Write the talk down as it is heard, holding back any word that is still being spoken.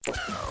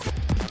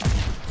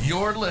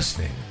You're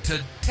listening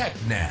to Tech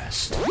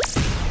Nest,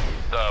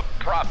 the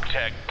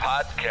Proptech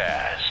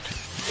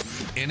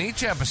podcast. In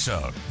each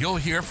episode, you'll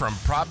hear from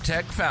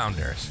Proptech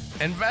founders,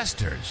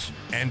 investors,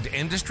 and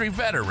industry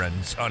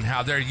veterans on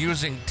how they're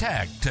using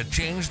tech to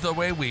change the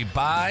way we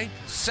buy,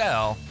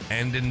 sell,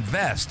 and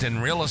invest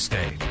in real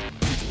estate.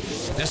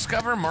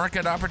 Discover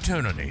market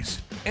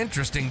opportunities,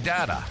 interesting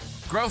data,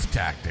 growth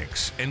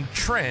tactics, and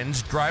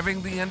trends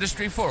driving the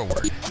industry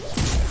forward.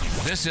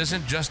 This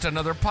isn't just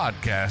another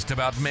podcast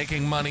about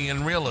making money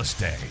in real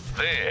estate.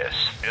 This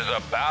is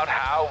about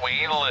how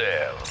we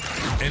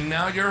live. And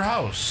now your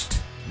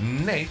host,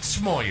 Nate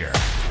Smoyer.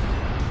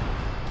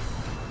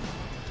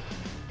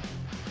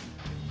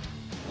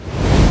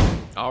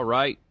 All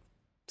right.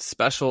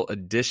 Special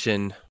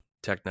edition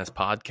TechNest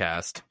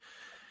podcast.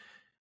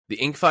 The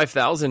Inc.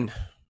 5000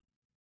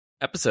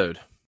 episode.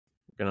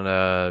 We're going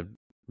to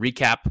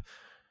recap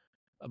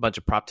a bunch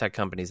of prop tech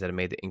companies that have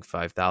made the Inc.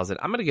 5000.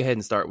 I'm going to go ahead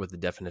and start with the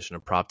definition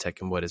of prop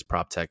tech and what is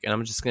prop tech. And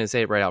I'm just going to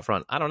say it right out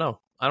front. I don't know.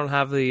 I don't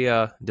have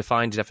the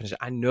defined definition.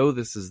 I know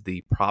this is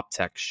the prop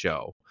tech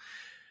show.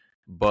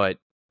 But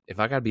if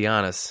I got to be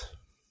honest,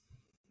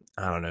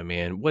 I don't know,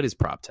 man. What is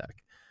prop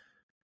tech?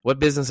 What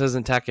business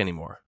isn't tech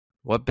anymore?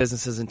 What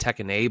business isn't tech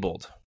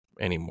enabled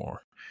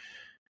anymore?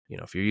 You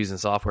know, if you're using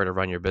software to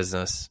run your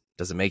business,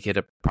 does it make it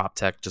a prop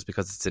tech just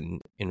because it's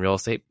in real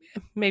estate?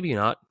 Maybe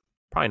not.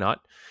 Probably not.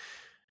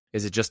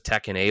 Is it just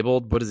tech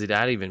enabled? What does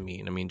that even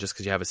mean? I mean, just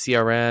because you have a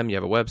CRM, you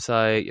have a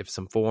website, you have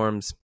some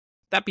forms.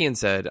 That being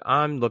said,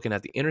 I'm looking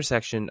at the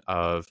intersection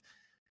of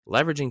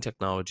leveraging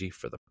technology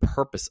for the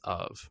purpose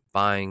of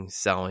buying,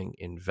 selling,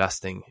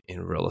 investing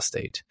in real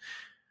estate.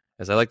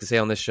 As I like to say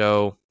on this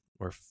show,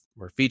 we're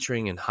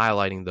featuring and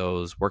highlighting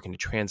those working to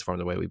transform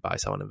the way we buy,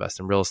 sell, and invest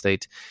in real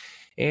estate.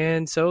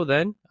 And so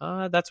then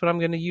that's what I'm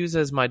going to use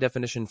as my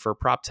definition for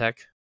prop tech.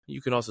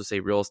 You can also say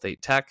real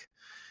estate tech.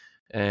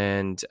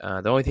 And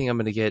the only thing I'm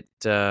going to get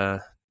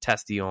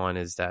testy on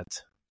is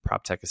that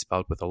prop tech is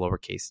spelled with a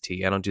lowercase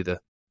t. I don't do the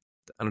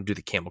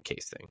camel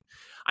case thing.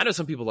 I know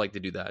some people like to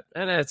do that,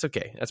 and it's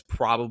okay. That's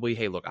probably,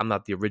 hey, look, I'm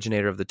not the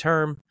originator of the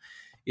term.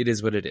 It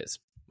is what it is.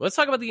 Let's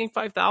talk about the Inc.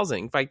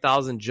 5000. Inc.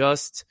 5000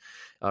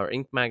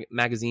 Inc.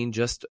 Magazine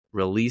just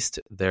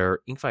released their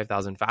Inc.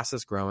 5000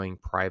 fastest growing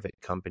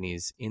private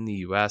companies in the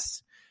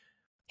U.S.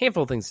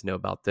 Handful of things to know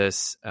about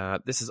this.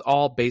 This is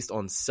all based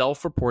on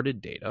self-reported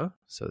data.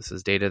 So this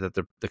is data that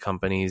the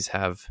companies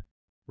have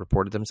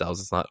reported themselves.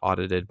 It's not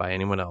audited by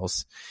anyone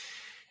else.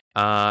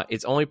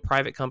 It's only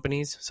private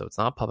companies, so it's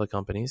not public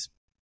companies.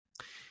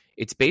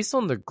 It's based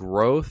on the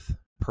growth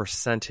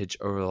percentage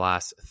over the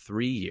last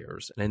 3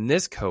 years. And in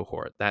this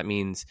cohort, that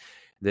means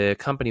the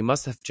company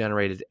must have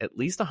generated at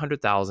least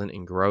 $100,000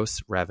 in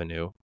gross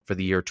revenue for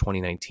the year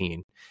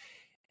 2019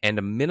 and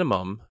a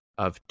minimum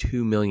of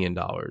 $2 million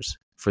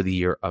for the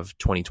year of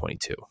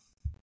 2022.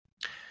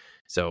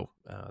 So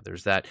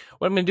there's that.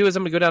 What I'm going to do is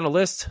I'm going to go down a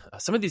list.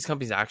 Some of these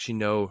companies I actually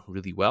know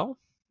really well.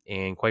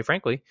 And quite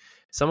frankly,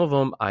 some of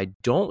them I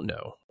don't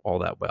know all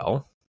that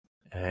well.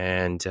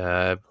 And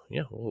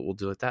we'll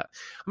do it that.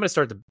 I'm going to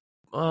start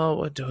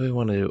what do we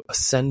want to do?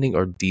 Ascending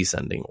or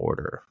descending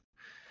order?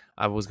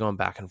 I was going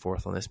back and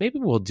forth on this. Maybe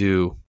we'll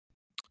do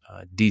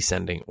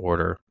descending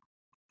order.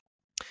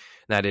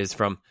 That is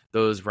from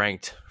those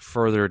ranked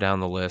further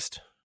down the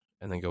list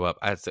and then go up.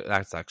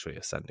 That's actually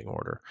ascending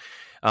order.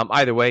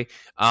 Either way,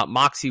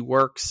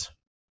 MoxieWorks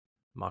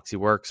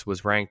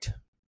was ranked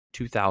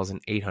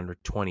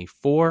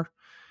 2,824.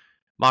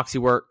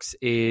 MoxieWorks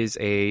is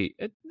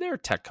they're a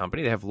tech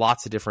company. They have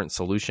lots of different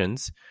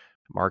solutions,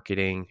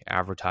 marketing,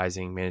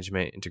 advertising,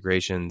 management,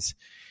 integrations.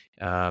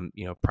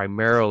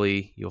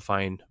 Primarily you'll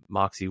find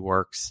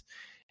MoxieWorks,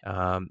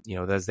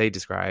 as they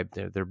describe,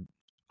 they're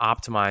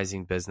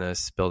optimizing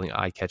business, building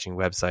eye-catching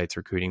websites,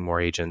 recruiting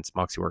more agents.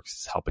 MoxieWorks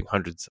is helping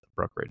hundreds of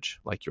brokerage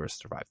like yours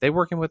survive. They're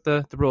working with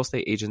the real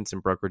estate agents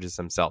and brokerages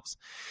themselves.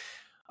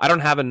 I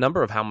don't have a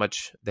number of how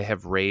much they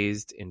have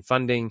raised in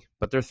funding,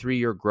 but their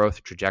 3-year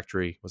growth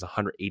trajectory was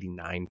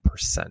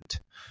 189%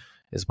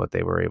 is what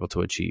they were able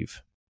to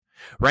achieve.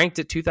 Ranked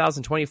at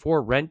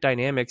 2024, Rent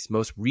Dynamics,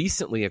 most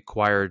recently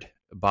acquired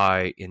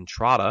by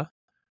Entrata,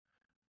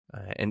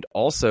 and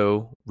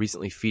also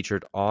recently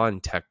featured on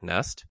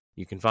TechNest.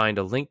 You can find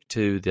a link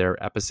to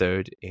their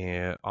episode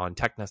on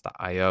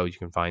technest.io. You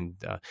can find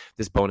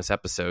this bonus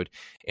episode,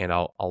 and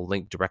I'll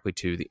link directly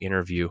to the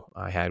interview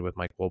I had with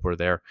Mike Wolber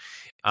there.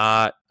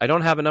 I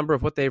don't have a number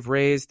of what they've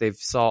raised. They've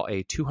saw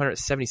a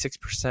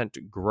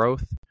 276%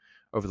 growth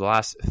over the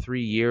last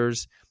 3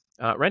 years.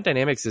 Rent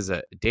Dynamics is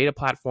a data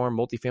platform,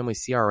 multifamily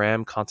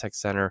CRM, contact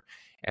center,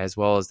 as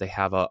well as they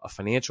have a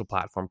financial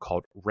platform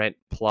called Rent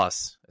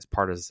Plus as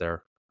part of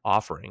their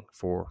offering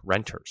for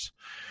renters.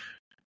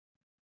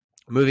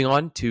 Moving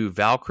on to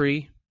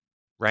Valkyrie,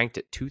 ranked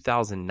at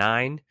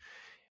 2009.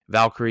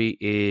 Valkyrie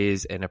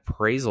is an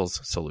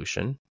appraisals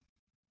solution.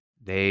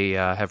 They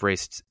have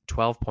raised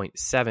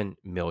 $12.7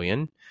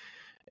 million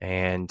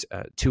and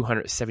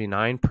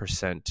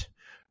 279%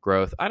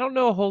 growth. I don't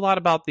know a whole lot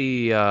about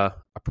the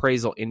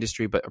appraisal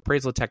industry, but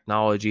appraisal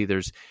technology,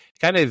 there's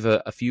kind of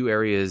a few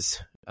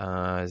areas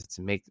to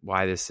make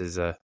why this is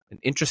an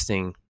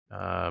interesting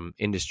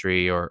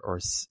industry or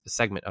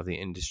segment of the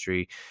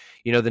industry.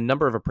 The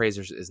number of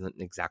appraisers isn't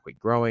exactly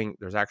growing.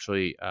 There's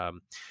actually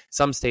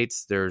some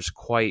states, there's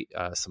quite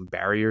some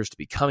barriers to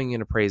becoming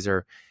an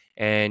appraiser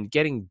and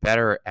getting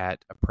better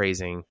at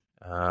appraising.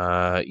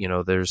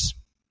 There's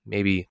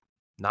maybe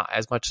not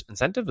as much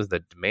incentive as the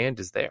demand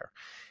is there.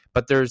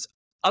 But there's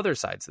other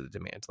sides of the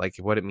demand, like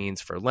what it means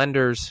for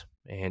lenders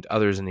and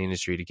others in the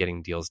industry to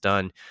getting deals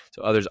done.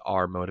 So others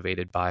are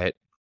motivated by it.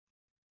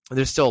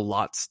 There's still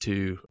lots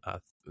to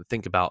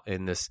think about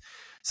in this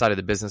side of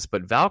the business,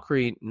 but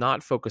Valkyrie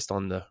not focused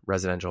on the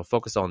residential,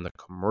 focused on the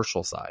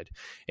commercial side.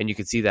 And you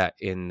can see that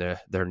in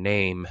their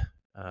name.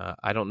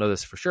 I don't know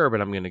this for sure,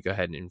 but I'm going to go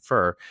ahead and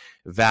infer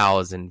Val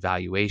is in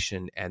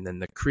valuation, and then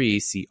the CRE,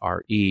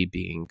 C-R-E,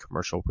 being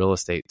commercial real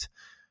estate.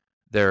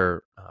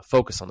 They're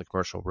focused on the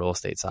commercial real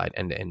estate side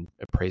and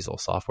appraisal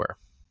software.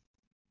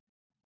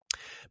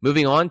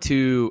 Moving on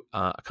to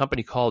a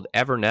company called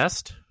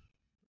Evernest,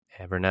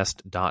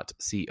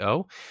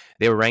 evernest.co.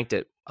 They were ranked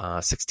at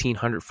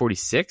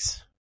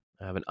 1,646.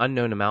 I have an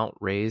unknown amount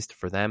raised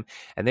for them,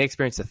 and they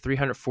experienced a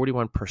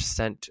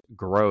 341%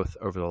 growth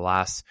over the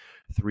last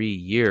 3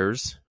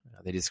 years.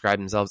 They describe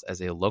themselves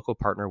as a local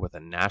partner with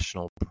a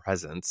national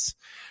presence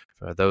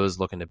for those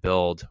looking to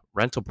build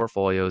rental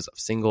portfolios of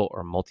single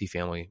or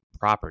multifamily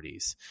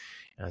properties.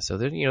 So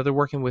they're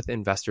working with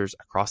investors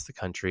across the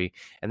country,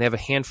 and they have a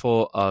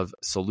handful of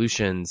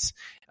solutions,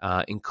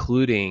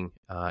 including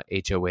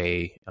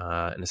HOA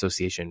and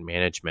association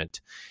management,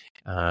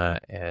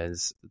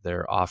 as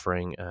they're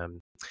offering.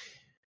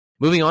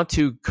 Moving on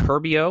to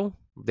Curbio,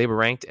 they were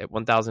ranked at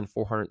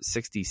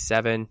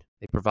 1,467.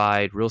 They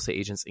provide real estate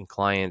agents and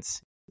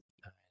clients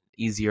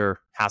easier,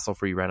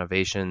 hassle-free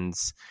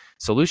renovations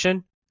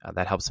solution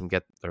that helps them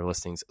get their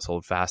listings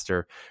sold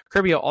faster.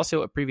 Curbio,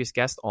 also a previous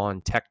guest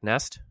on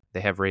TechNest. They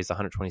have raised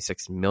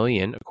 $126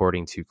 million,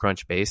 according to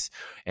Crunchbase,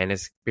 and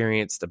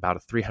experienced about a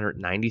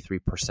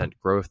 393%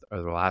 growth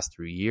over the last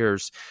 3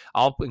 years.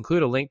 I'll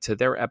include a link to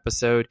their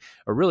episode,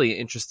 a really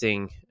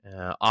interesting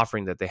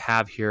offering that they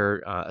have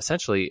here.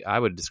 Essentially, I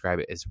would describe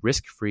it as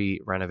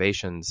risk-free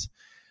renovations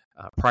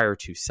prior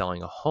to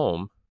selling a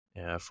home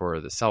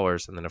for the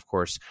sellers. And then, of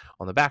course,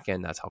 on the back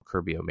end, that's how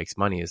Curbio makes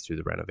money, is through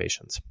the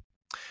renovations.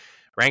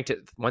 Ranked at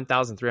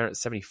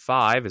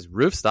 1,375 is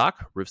Roofstock.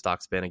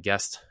 Roofstock's been a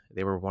guest.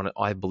 They were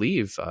I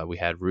believe we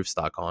had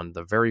Roofstock on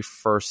the very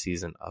first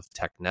season of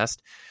TechNest.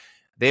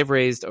 They've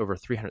raised over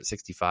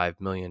 $365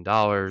 million,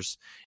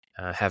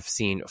 have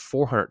seen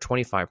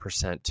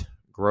 425%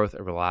 growth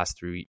over the last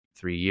three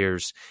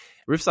years.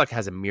 Roofstock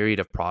has a myriad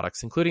of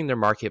products, including their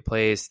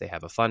marketplace. They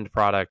have a fund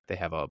product. They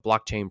have a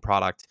blockchain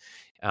product.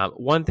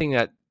 One thing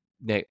that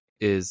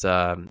is,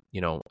 I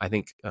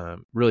think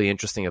really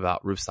interesting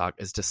about Roofstock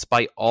is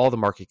despite all the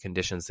market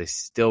conditions, they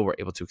still were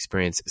able to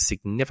experience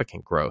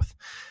significant growth.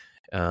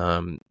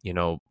 The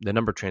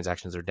number of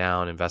transactions are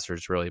down.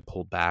 Investors really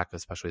pulled back,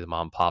 especially the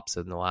mom and pops,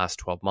 in the last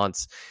 12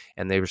 months,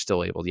 and they were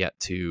still able yet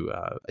to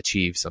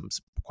achieve some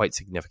quite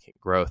significant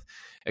growth.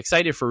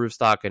 Excited for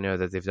Roofstock. I know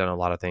that they've done a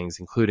lot of things,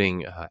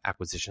 including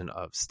acquisition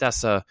of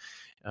Stessa.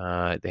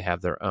 They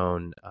have their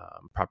own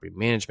property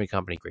management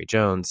company, Gray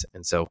Jones.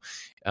 And so,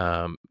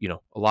 a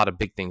lot of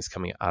big things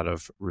coming out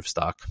of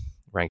Roofstock,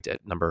 ranked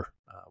at number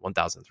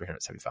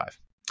 1,375.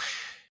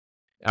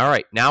 All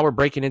right, now we're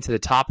breaking into the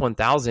top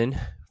 1,000.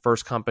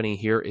 First company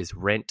here is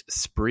Rent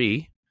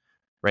Spree.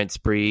 Rent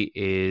Spree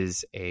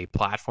is a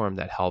platform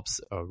that helps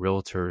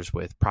realtors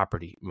with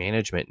property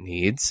management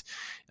needs.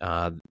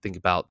 Think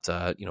about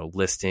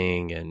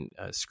listing and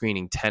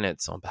screening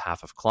tenants on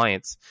behalf of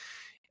clients.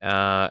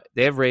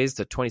 They have raised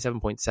a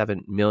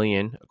 $27.7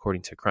 million,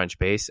 according to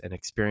Crunchbase, and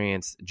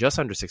experienced just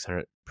under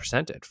 600%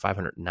 at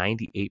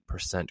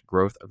 598%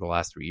 growth over the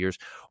last 3 years.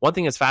 One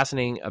thing that's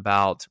fascinating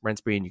about Rent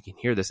Spree, and you can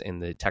hear this in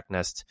the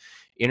TechNest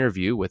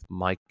interview with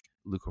Mike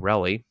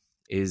Lucarelli,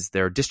 is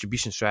their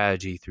distribution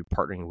strategy through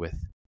partnering with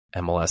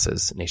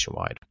MLSs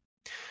nationwide.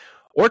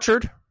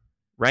 Orchard,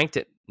 ranked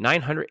at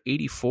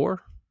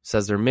 984,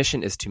 says their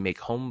mission is to make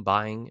home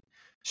buying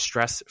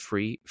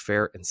stress-free,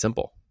 fair, and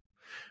simple.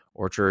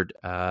 Orchard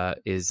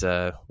is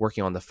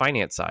working on the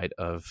finance side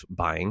of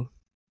buying.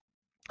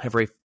 Have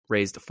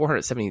raised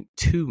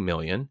 $472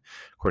 million,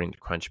 according to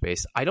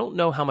Crunchbase. I don't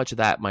know how much of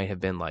that might have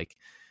been like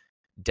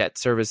debt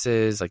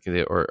services, like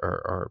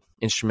or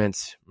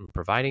instruments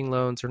providing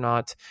loans or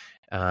not,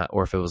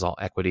 or if it was all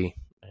equity.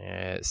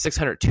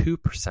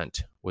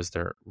 602% was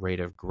their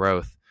rate of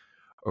growth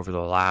over the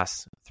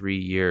last 3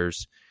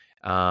 years.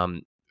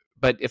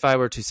 But if I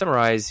were to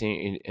summarize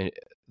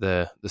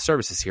the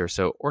services here,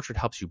 so Orchard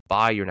helps you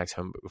buy your next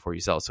home before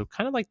you sell. So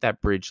kind of like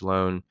that bridge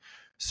loan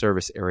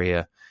service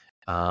area,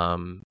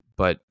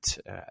 but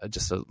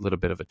just a little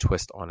bit of a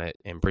twist on it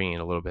and bringing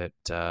a little bit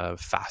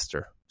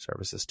faster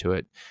services to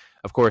it.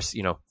 Of course,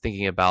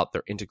 thinking about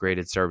their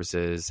integrated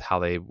services, how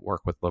they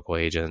work with local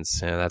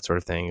agents and that sort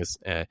of thing, is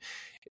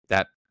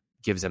that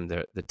gives them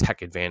the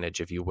tech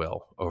advantage, if you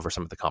will, over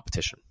some of the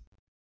competition.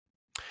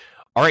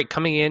 All right,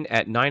 coming in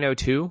at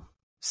 902,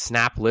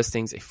 Snap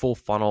Listings, a full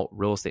funnel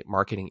real estate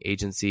marketing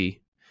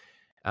agency.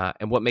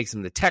 And what makes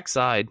them the tech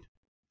side,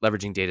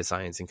 leveraging data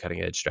science and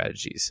cutting edge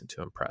strategies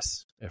to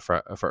impress,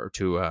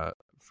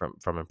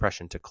 from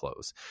impression to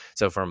close.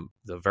 So from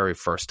the very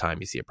first time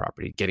you see a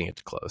property, getting it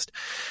to closed.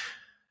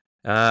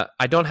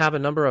 I don't have a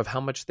number of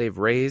how much they've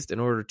raised in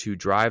order to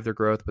drive their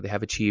growth, but they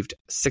have achieved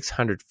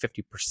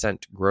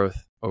 650%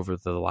 growth over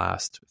the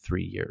last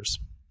 3 years.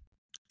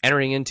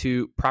 Entering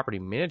into property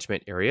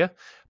management area,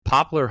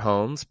 Poplar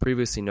Homes,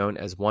 previously known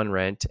as One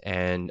Rent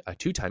and a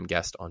two-time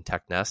guest on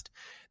TechNest,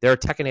 they're a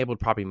tech-enabled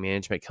property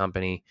management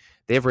company.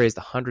 They've raised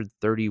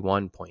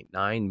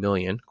 $131.9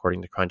 million,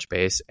 according to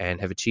Crunchbase, and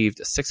have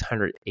achieved a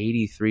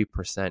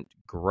 683%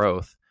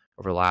 growth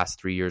over the last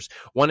 3 years.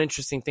 One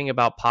interesting thing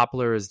about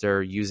Poplar is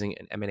they're using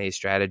an M&A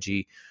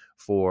strategy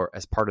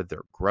as part of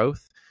their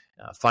growth.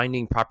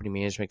 Finding property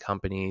management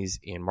companies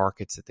in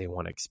markets that they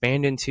want to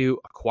expand into,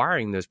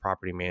 acquiring those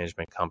property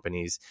management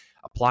companies,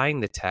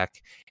 applying the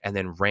tech, and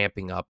then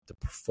ramping up the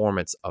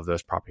performance of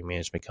those property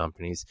management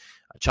companies.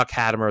 Chuck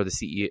Hadimer,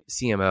 the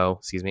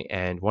CMO,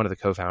 and one of the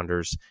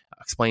co-founders,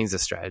 explains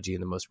this strategy in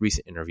the most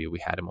recent interview we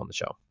had him on the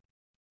show.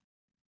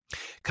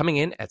 Coming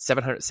in at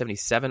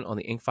 777 on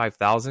the Inc.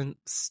 5000,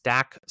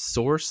 Stack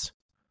Source.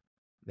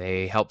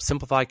 They help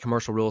simplify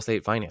commercial real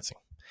estate financing.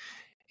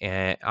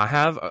 And I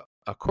have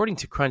according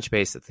to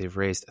Crunchbase, that they've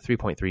raised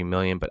 $3.3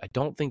 million, but I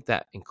don't think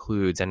that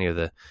includes any of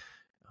the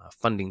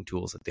funding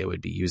tools that they would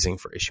be using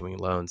for issuing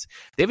loans.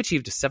 They've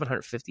achieved a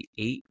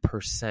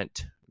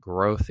 758%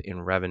 growth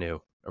in revenue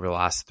over the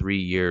last 3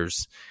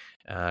 years.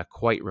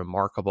 Quite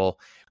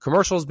remarkable.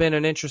 Commercial has been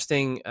an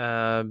interesting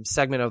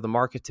segment of the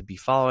market to be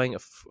following.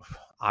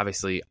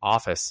 Obviously,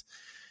 office,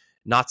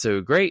 not so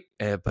great,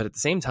 but at the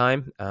same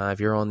time, if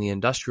you're on the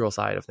industrial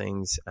side of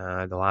things,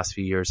 the last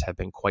few years have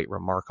been quite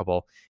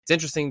remarkable. It's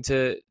interesting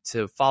to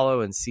follow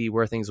and see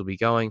where things will be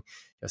going,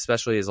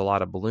 especially as a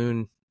lot of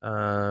balloon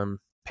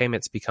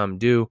payments become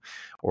due,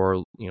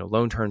 or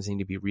loan terms need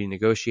to be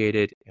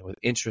renegotiated. And with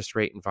interest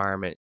rate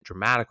environment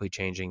dramatically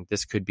changing,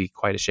 this could be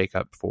quite a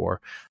shakeup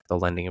for the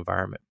lending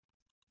environment.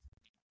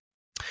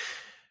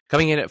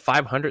 Coming in at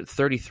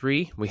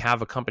 533, we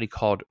have a company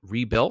called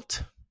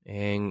Rebuilt.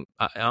 And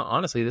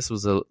honestly, this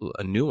was a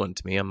new one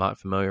to me. I'm not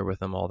familiar with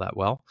them all that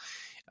well.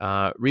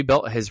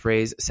 Rebuilt has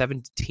raised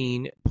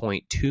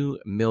 $17.2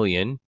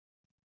 million,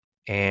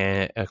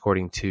 and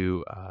according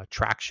to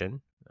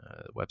Traction,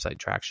 website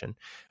Traction,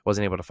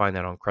 wasn't able to find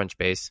that on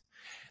Crunchbase.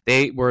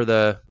 They were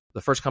the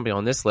first company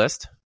on this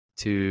list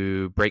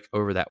to break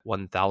over that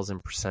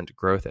 1,000%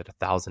 growth at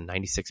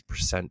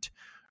 1,096%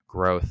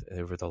 growth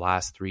over the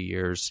last 3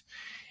 years.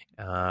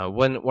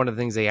 One of the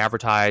things they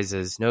advertise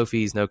is no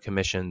fees, no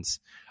commissions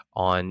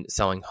on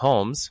selling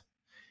homes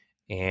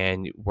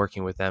and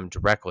working with them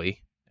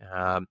directly.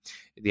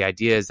 The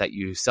idea is that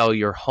you sell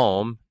your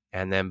home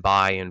and then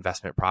buy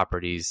investment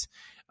properties,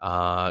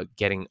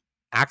 getting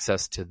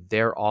access to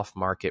their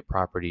off-market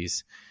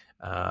properties,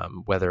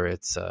 whether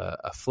it's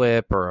a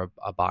flip or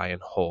a buy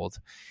and hold.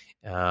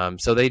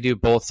 So they do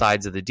both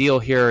sides of the deal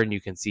here, and you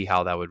can see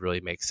how that would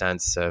really make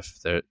sense if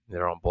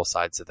they're on both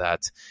sides of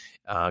that,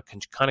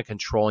 kind of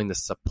controlling the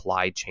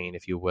supply chain,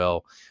 if you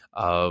will,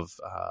 of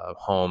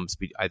homes,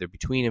 either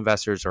between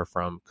investors or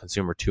from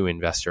consumer to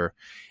investor.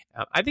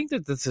 I think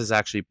that this is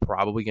actually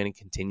probably going to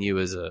continue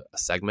as a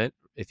segment,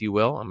 if you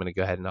will. I'm going to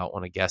go ahead and not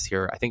want to guess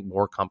here. I think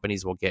more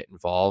companies will get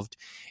involved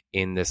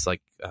in this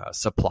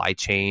supply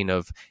chain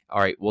of,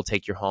 all right, we'll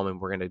take your home and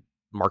we're going to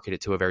market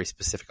it to a very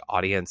specific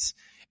audience,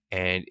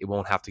 and it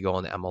won't have to go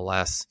on the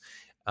MLS.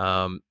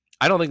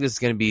 I don't think this is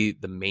going to be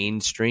the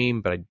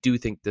mainstream, but I do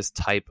think this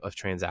type of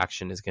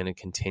transaction is going to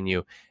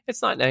continue.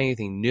 It's not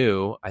anything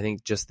new. I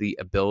think just the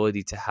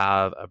ability to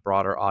have a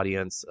broader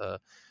audience, a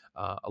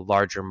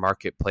larger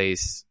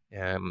marketplace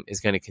is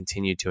going to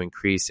continue to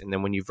increase. And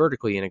then when you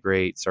vertically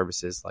integrate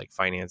services like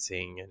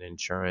financing and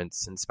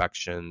insurance,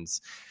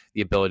 inspections,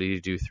 the ability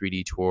to do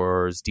 3D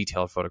tours,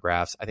 detailed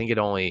photographs, I think it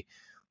only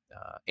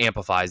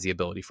amplifies the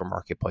ability for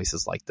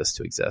marketplaces like this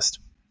to exist.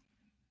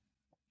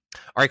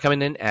 All right,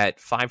 coming in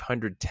at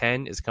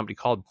 510 is a company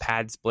called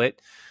PadSplit.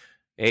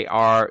 They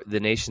are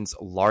the nation's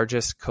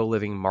largest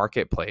co-living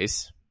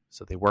marketplace.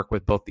 So they work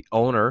with both the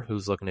owner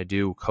who's looking to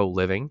do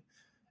co-living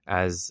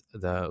as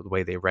the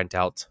way they rent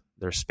out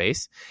their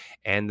space,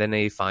 and then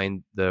they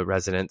find the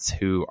residents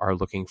who are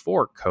looking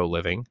for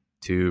co-living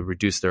to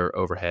reduce their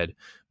overhead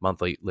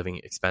monthly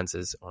living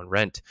expenses on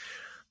rent.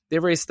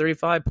 They've raised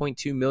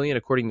 $35.2 million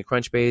according to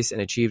Crunchbase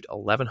and achieved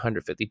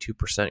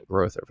 1,152%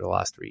 growth over the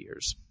last 3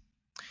 years.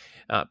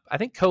 I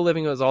think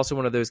co-living was also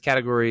one of those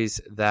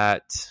categories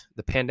that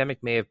the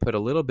pandemic may have put a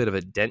little bit of a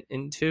dent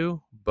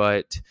into,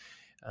 but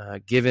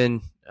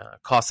given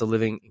cost of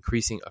living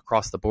increasing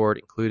across the board,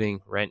 including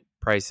rent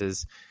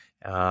prices,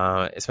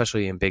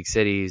 especially in big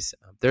cities,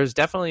 there's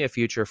definitely a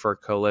future for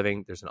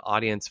co-living. There's an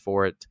audience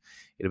for it.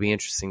 It'll be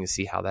interesting to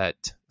see how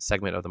that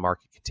segment of the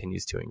market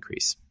continues to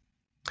increase.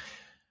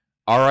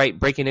 All right,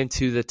 breaking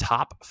into the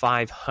top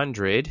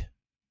 500,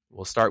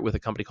 we'll start with a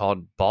company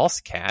called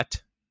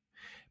BossCat,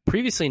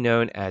 previously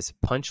known as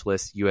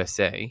Punchlist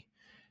USA.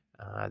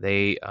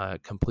 They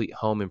complete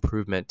home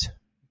improvement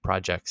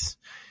projects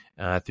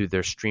through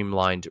their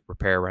streamlined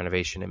repair,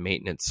 renovation, and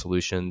maintenance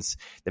solutions.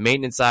 The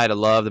maintenance side, I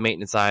love the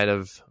maintenance side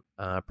of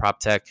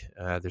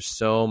Proptech. There's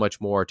so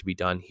much more to be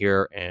done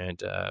here,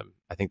 and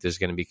I think there's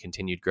going to be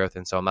continued growth.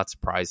 And so I'm not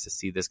surprised to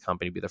see this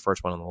company be the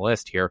first one on the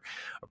list here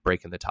of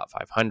breaking the top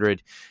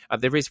 500.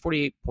 They've raised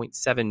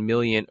 $48.7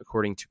 million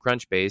according to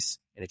Crunchbase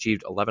and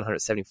achieved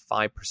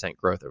 1,175%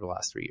 growth over the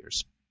last 3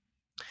 years.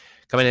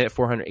 Coming in at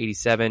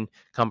 487,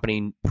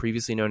 company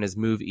previously known as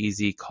Move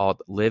Easy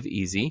called Live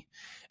Easy.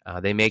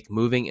 They make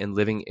moving and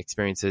living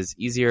experiences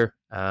easier.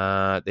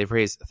 They've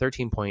raised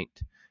 13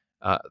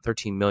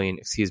 million,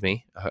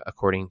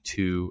 according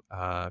to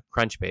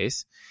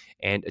Crunchbase,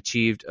 and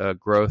achieved a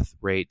growth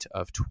rate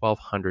of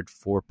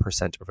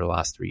 1,204% over the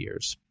last 3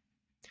 years.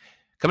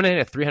 Coming in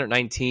at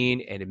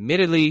 319, and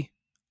admittedly,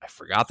 I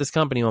forgot this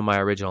company on my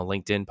original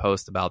LinkedIn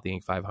post about the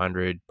Inc.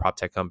 500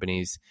 PropTech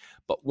companies,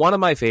 but one of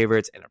my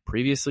favorites and a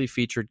previously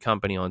featured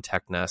company on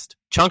TechNest,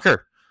 Chunker.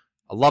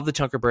 I love the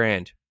Chunker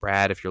brand.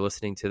 Brad, if you're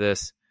listening to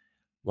this,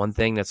 one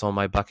thing that's on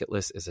my bucket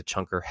list is a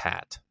Chunker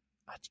hat.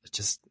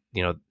 Just,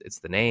 it's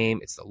the name,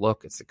 it's the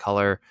look, it's the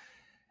color.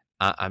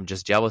 I'm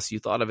just jealous you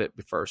thought of it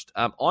first.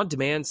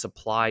 On-demand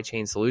supply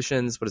chain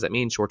solutions. What does that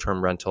mean?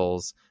 Short-term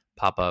rentals,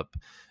 pop-up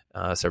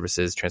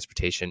services,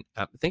 transportation.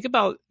 Think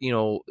about,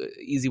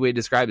 easy way to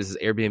describe this is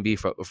Airbnb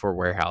for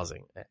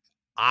warehousing.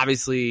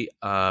 Obviously,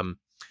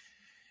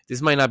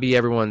 this might not be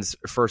everyone's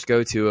first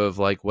go-to of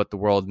like what the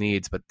world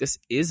needs, but this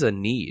is a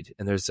need,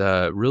 and there's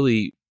a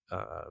really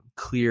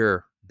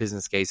clear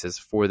business cases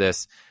for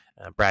this.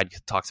 Brad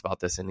talks about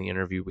this in the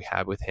interview we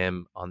had with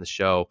him on the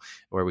show,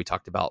 where we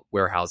talked about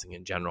warehousing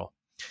in general.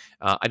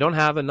 I don't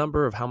have a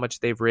number of how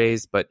much they've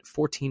raised, but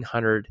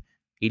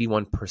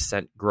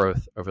 1,481%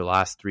 growth over the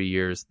last 3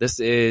 years. This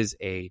is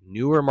a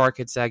newer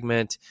market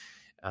segment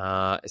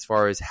as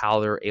far as how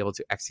they're able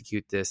to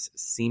execute this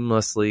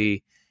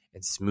seamlessly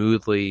and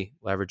smoothly,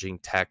 leveraging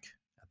tech.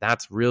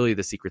 That's really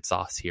the secret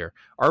sauce here.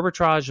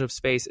 Arbitrage of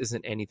space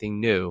isn't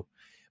anything new,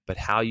 but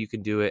how you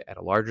can do it at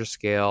a larger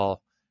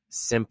scale,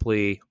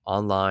 simply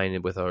online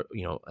and with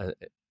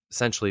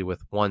essentially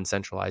with one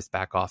centralized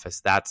back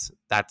office, that's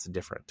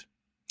different.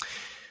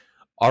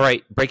 All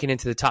right, breaking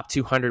into the top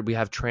 200, we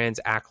have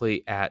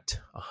Transactly at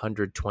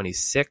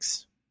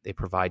 126. They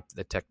provide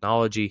the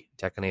technology,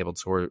 tech-enabled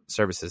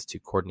services to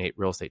coordinate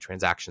real estate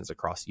transactions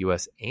across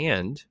U.S.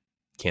 and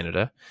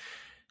Canada.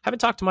 Haven't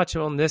talked much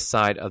on this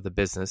side of the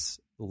business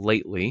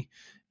lately.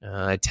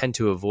 I tend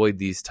to avoid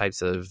these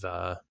types of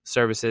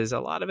services.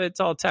 A lot of it's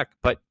all tech,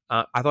 but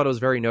I thought it was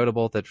very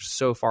notable that they're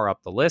so far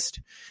up the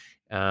list.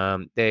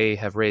 They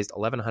have raised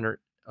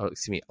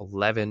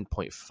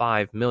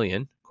 $11.5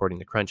 million, according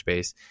to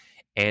Crunchbase,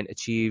 and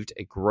achieved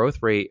a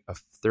growth rate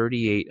of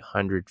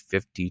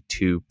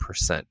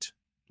 3,852%.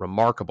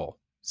 Remarkable,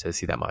 to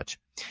see that much.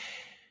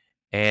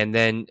 And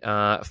then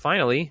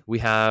finally, we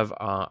have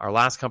our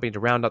last company to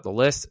round out the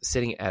list,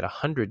 sitting at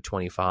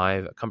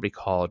 125, a company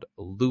called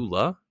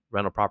Lula,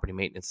 Rental Property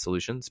Maintenance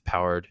Solutions,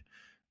 powered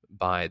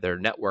by their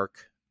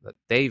network that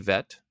they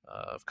vet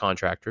of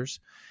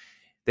contractors.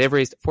 They've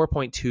raised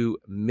 $4.2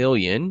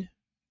 million,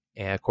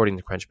 according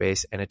to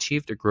Crunchbase, and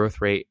achieved a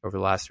growth rate over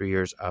the last 3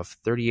 years of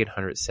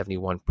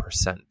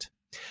 3,871%.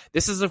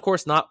 This is, of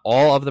course, not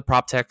all of the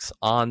PropTechs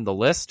on the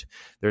list.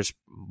 There's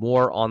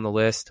more on the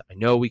list. I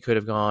know we could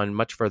have gone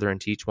much further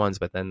into each one,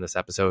 but then this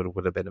episode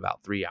would have been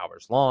about 3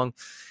 hours long.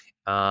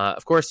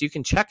 Of course, you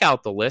can check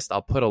out the list.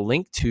 I'll put a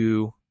link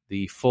to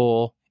the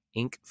full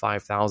Inc.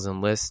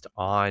 5000 list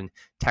on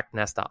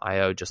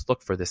technest.io. Just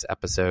look for this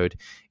episode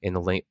in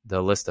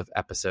the list of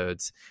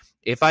episodes.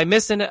 If I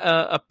miss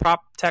a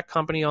prop tech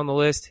company on the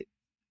list,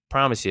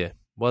 promise you,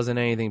 wasn't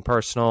anything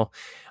personal.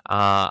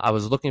 I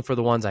was looking for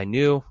the ones I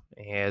knew,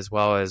 as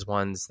well as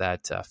ones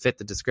that fit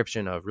the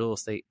description of real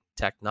estate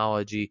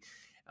technology.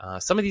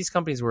 Some of these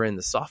companies were in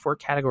the software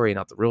category,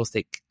 not the real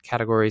estate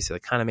category, so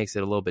it kind of makes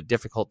it a little bit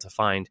difficult to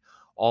find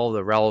all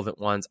the relevant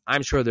ones.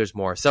 I'm sure there's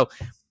more. So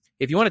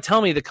if you want to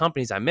tell me the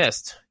companies I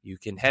missed, you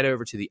can head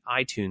over to the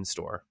iTunes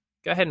store.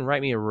 Go ahead and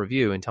write me a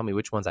review and tell me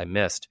which ones I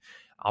missed.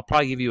 I'll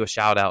probably give you a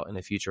shout out in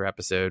a future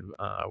episode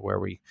where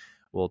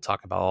we'll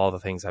talk about all the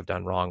things I've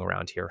done wrong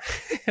around here.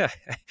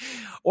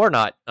 Or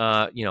not,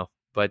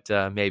 but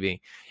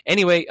maybe.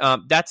 Anyway,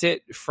 that's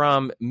it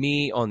from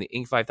me on the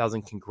Inc.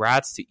 5000.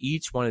 Congrats to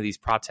each one of these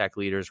PropTech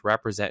leaders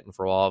representing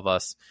for all of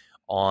us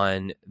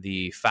on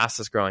the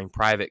fastest growing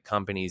private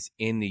companies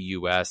in the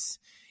U.S.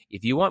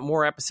 If you want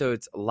more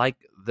episodes like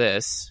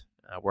this,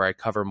 where I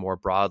cover more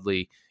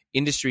broadly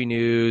industry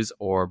news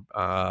or,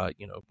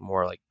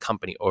 more like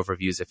company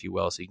overviews, if you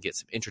will, so you can get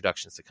some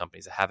introductions to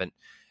companies that haven't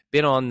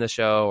been on the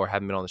show or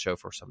haven't been on the show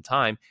for some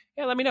time,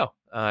 let me know.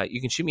 You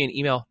can shoot me an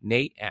email,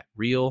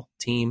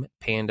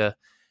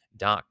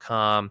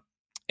 nate@realteampanda.com.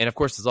 And of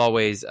course, as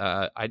always,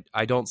 I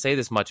don't say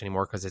this much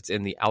anymore because it's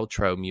in the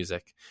outro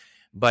music.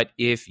 But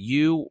if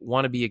you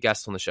want to be a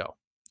guest on the show,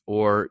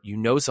 or you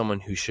know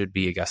someone who should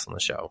be a guest on the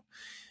show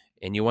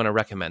and you want to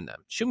recommend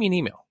them, shoot me an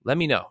email. Let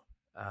me know.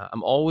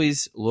 I'm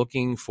always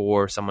looking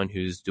for someone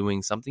who's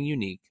doing something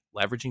unique,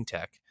 leveraging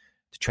tech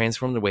to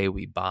transform the way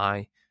we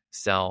buy,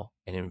 sell,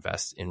 and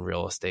invest in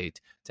real estate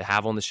to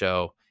have on the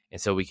show, and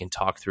so we can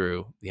talk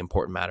through the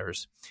important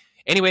matters.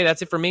 Anyway,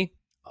 that's it for me.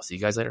 I'll see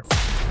you guys later.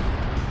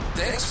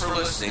 Thanks for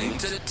listening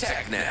to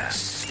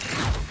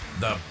TechNest,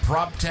 the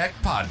Proptech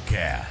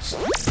podcast.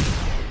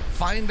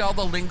 Find all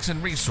the links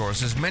and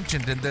resources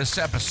mentioned in this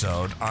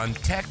episode on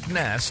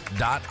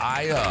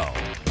technest.io.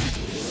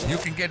 You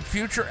can get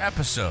future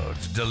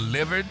episodes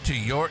delivered to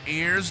your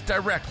ears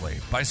directly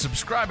by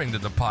subscribing to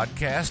the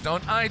podcast on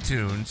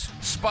iTunes,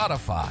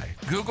 Spotify,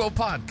 Google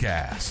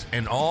Podcasts,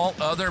 and all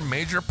other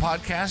major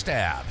podcast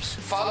apps.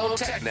 Follow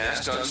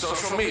TechNest on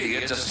social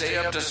media to stay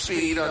up to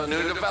speed on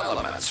new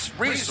developments,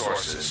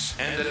 resources,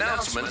 and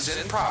announcements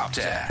in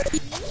PropTech.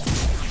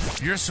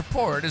 Your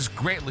support is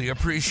greatly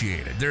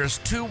appreciated. There's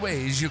 2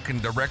 ways you can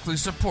directly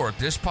support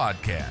this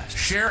podcast.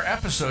 Share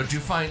episodes you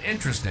find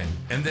interesting,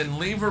 and then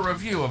leave a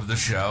review of the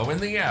show in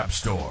the App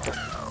Store.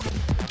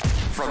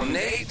 From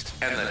Nate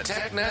and the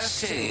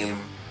TechNest team,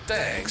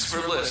 thanks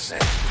for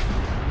listening.